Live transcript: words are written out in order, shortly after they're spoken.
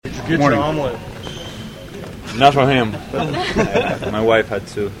get your omelet? Not from him. My wife had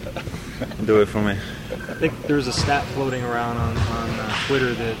to do it for me. I think there's a stat floating around on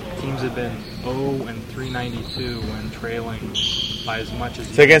Twitter that teams have been 0-392 when trailing by as much as.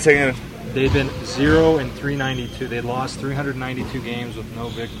 Say again. They've been 0-392. They lost 392 games with no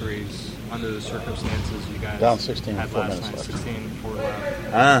victories under the circumstances you guys down 16 had last night. Left. 16 before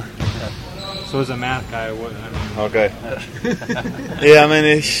left. So as a math guy, okay. Yeah, I mean,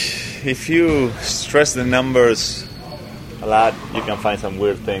 if you stress the numbers a lot, you can find some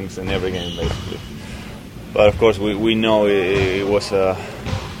weird things in every game, basically. But of course, we know it was an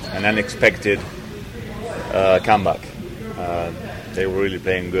unexpected comeback. They were really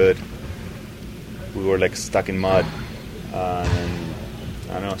playing good. We were like stuck in mud, and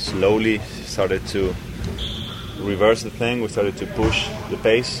I don't know, slowly started to reverse the thing. We started to push the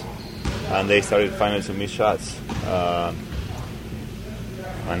pace, and they started finally to miss shots.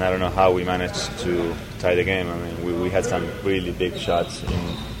 And I don't know how we managed to tie the game. I mean, we had some really big shots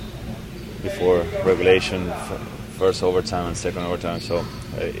before regulation, first overtime and second overtime, so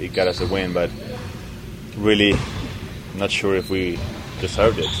it got us a win, but really not sure if we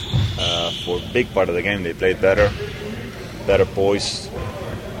deserved it. For a big part of the game, they played better poised,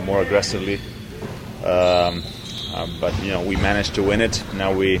 more aggressively. But we managed to win it.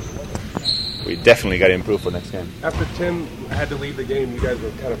 Now we definitely got to improve for next game. After Tim had to leave the game, you guys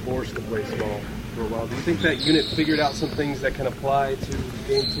were kind of forced to play small for a while. Do you think that unit figured out some things that can apply to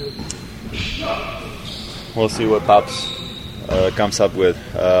game 2? We'll see what Pops comes up with.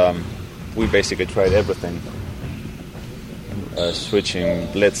 We basically tried everything. Switching,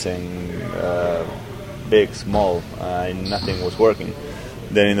 blitzing, big, small, nothing was working.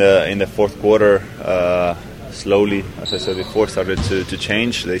 Then in the fourth quarter, slowly, as I said before, started to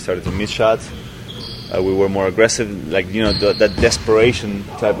change. They started to miss shots. We were more aggressive, that desperation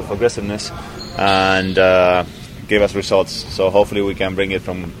type of aggressiveness, and gave us results. So hopefully we can bring it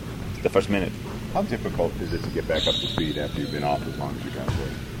from the first minute. How difficult is it to get back up to speed after you've been off as long as you can play?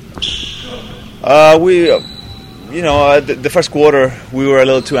 The first quarter we were a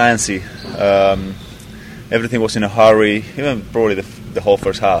little too antsy. Everything was in a hurry, even probably the whole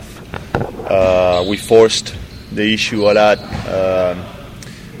first half. We forced the issue a lot,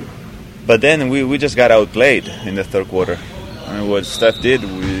 but then we just got outplayed in the third quarter. I mean, what Steph did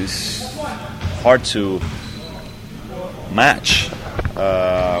was hard to match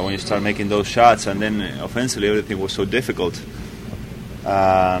when you start making those shots, and then offensively everything was so difficult.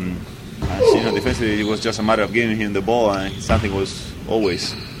 Defensively it was just a matter of giving him the ball, and something was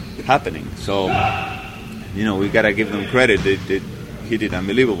always happening. So, we gotta give them credit. He did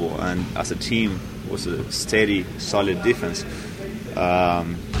unbelievable, and as a team, it was a steady, solid defense.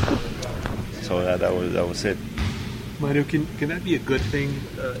 So that was it. Manu, can that be a good thing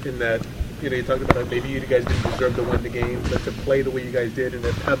in that? You talked about maybe you guys didn't deserve to win the game, but to play the way you guys did and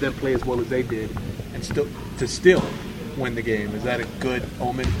to have them play as well as they did, and still win the game. Is that a good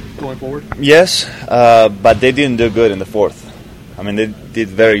omen going forward? Yes, but they didn't do good in the fourth. I mean, they did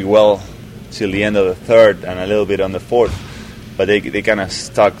very well till the end of the third and a little bit on the fourth, but they kind of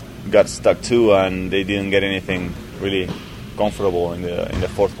got stuck too, and they didn't get anything really comfortable in the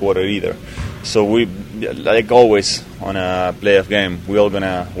fourth quarter either. So we, like always on a playoff game, we're all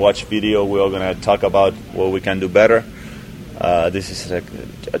gonna watch video. We're all gonna talk about what we can do better. This is like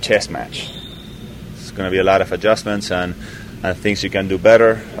a chess match. It's going to be a lot of adjustments and things you can do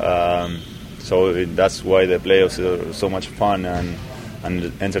better. So that's why the playoffs are so much fun and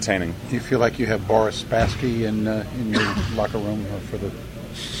entertaining. Do you feel like you have Boris Spassky in your locker room for the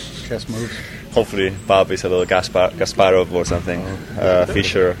chess moves? Hopefully, Bob is a little Kasparov or something.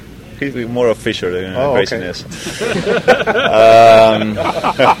 Fischer. He's more of Fischer than craziness.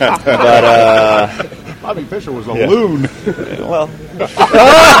 Bobby Fischer was a loon. Well,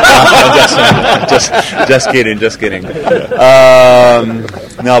 just kidding.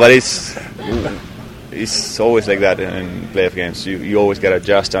 No, but it's always like that in playoff games. You always got to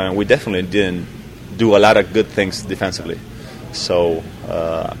adjust, and we definitely didn't do a lot of good things defensively. So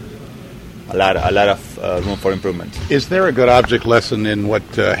a lot of room for improvement. Is there a good object lesson in what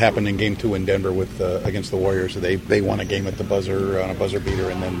happened in Game 2 in Denver against the Warriors? They won a game at the buzzer on a buzzer beater,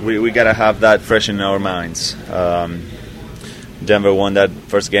 and then we got to have that fresh in our minds. Denver won that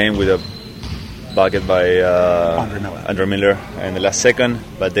first game with a bucket by Andre Miller in the last second,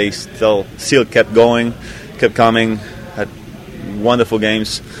 but they still kept going, kept coming, had wonderful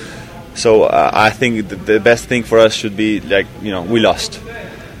games. So I think the best thing for us should be we lost.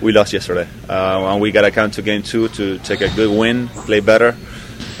 We lost yesterday, and we got to come to Game 2 to take a good win, play better,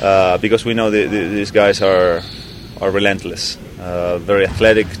 because we know these guys are relentless, very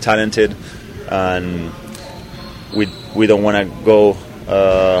athletic, talented, and we don't want to go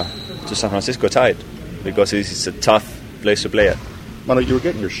to San Francisco tied because it's a tough place to play at. Manu, you were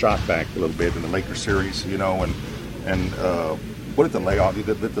getting your shot back a little bit in the Lakers series, you know, and what did the layoff? Did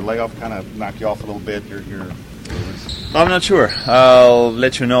the layoff kind of knock you off a little bit? I'm not sure. I'll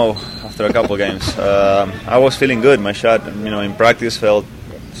let you know after a couple games. I was feeling good. My shot, in practice felt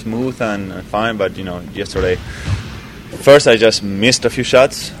smooth and fine, but yesterday, first I just missed a few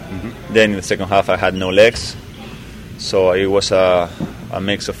shots. Mm-hmm. Then in the second half I had no legs, so it was a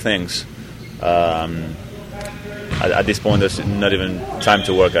mix of things. At this point, there's not even time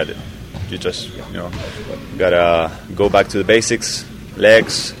to work at it. You just, gotta go back to the basics,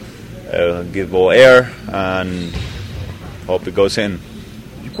 legs, give ball air, and hope it goes in.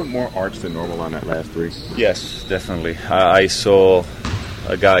 Did you put more arch than normal on that last three? Yes, definitely. I saw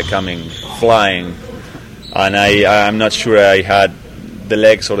a guy coming, flying, and I'm not sure I had the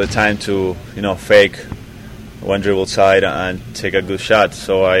legs or the time to, fake one dribble side and take a good shot.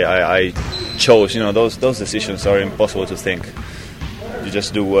 So I chose, those decisions are impossible to think. You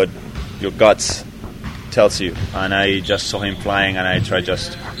just do what your guts tells you. And I just saw him flying, and I tried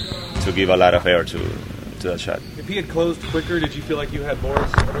just to give a lot of air to that shot. If he had closed quicker, did you feel like you had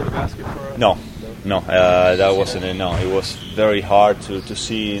Morris under the basket for No, that wasn't it. No, it was very hard to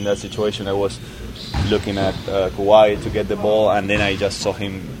see in that situation. I was looking at Kawhi to get the ball, and then I just saw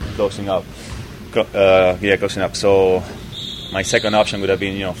him closing up. Closing up. So my second option would have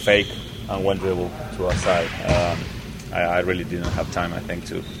been, fake and one dribble to our side. I really didn't have time, I think,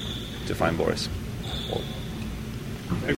 to find Boris.